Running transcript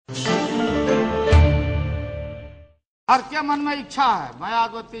हर के मन में इच्छा है,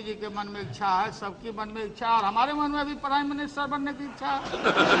 मायावती जी के मन में इच्छा है, सबकी मन में इच्छा है, और हमारे मन में भी प्राइम मिनिस्टर बनने की इच्छा है।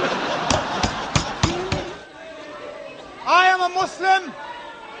 I am a Muslim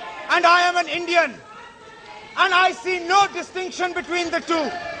and I am an Indian, and I see no distinction between the two.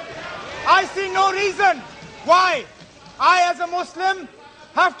 I see no reason why I as a Muslim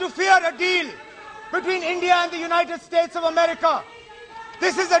have to fear a deal between India and the United States of America.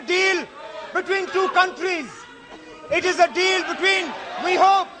 This is a deal between two countries. It is a deal between, we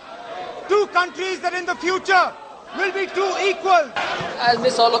hope, two countries that in the future will be two equal. I'll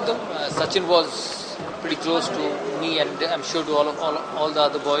miss all of them. Sachin was pretty close to me, and I'm sure to all the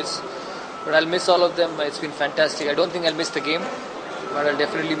other boys. But I'll miss all of them. It's been fantastic. I don't think I'll miss the game, but I'll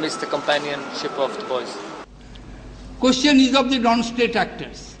definitely miss the companionship of the boys. Question is of the non-state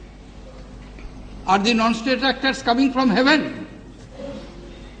actors. Are the non-state actors coming from heaven?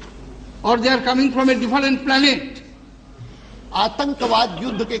 Or they are coming from a different planet? आतंकवाद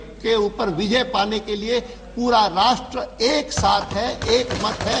युद्ध के ऊपर विजय पाने के लिए पूरा राष्ट्र एक साथ है, एक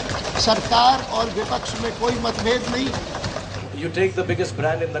मत है, सरकार और विपक्ष में कोई मतभेद नहीं। You take the biggest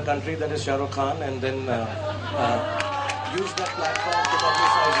brand in the country, that is Shah Rukh Khan, and then use that platform to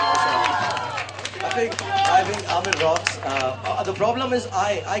publicize yourself. I think Amir rocks. The problem is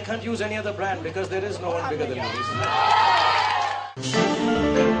I can't use any other brand because there is no one bigger than me.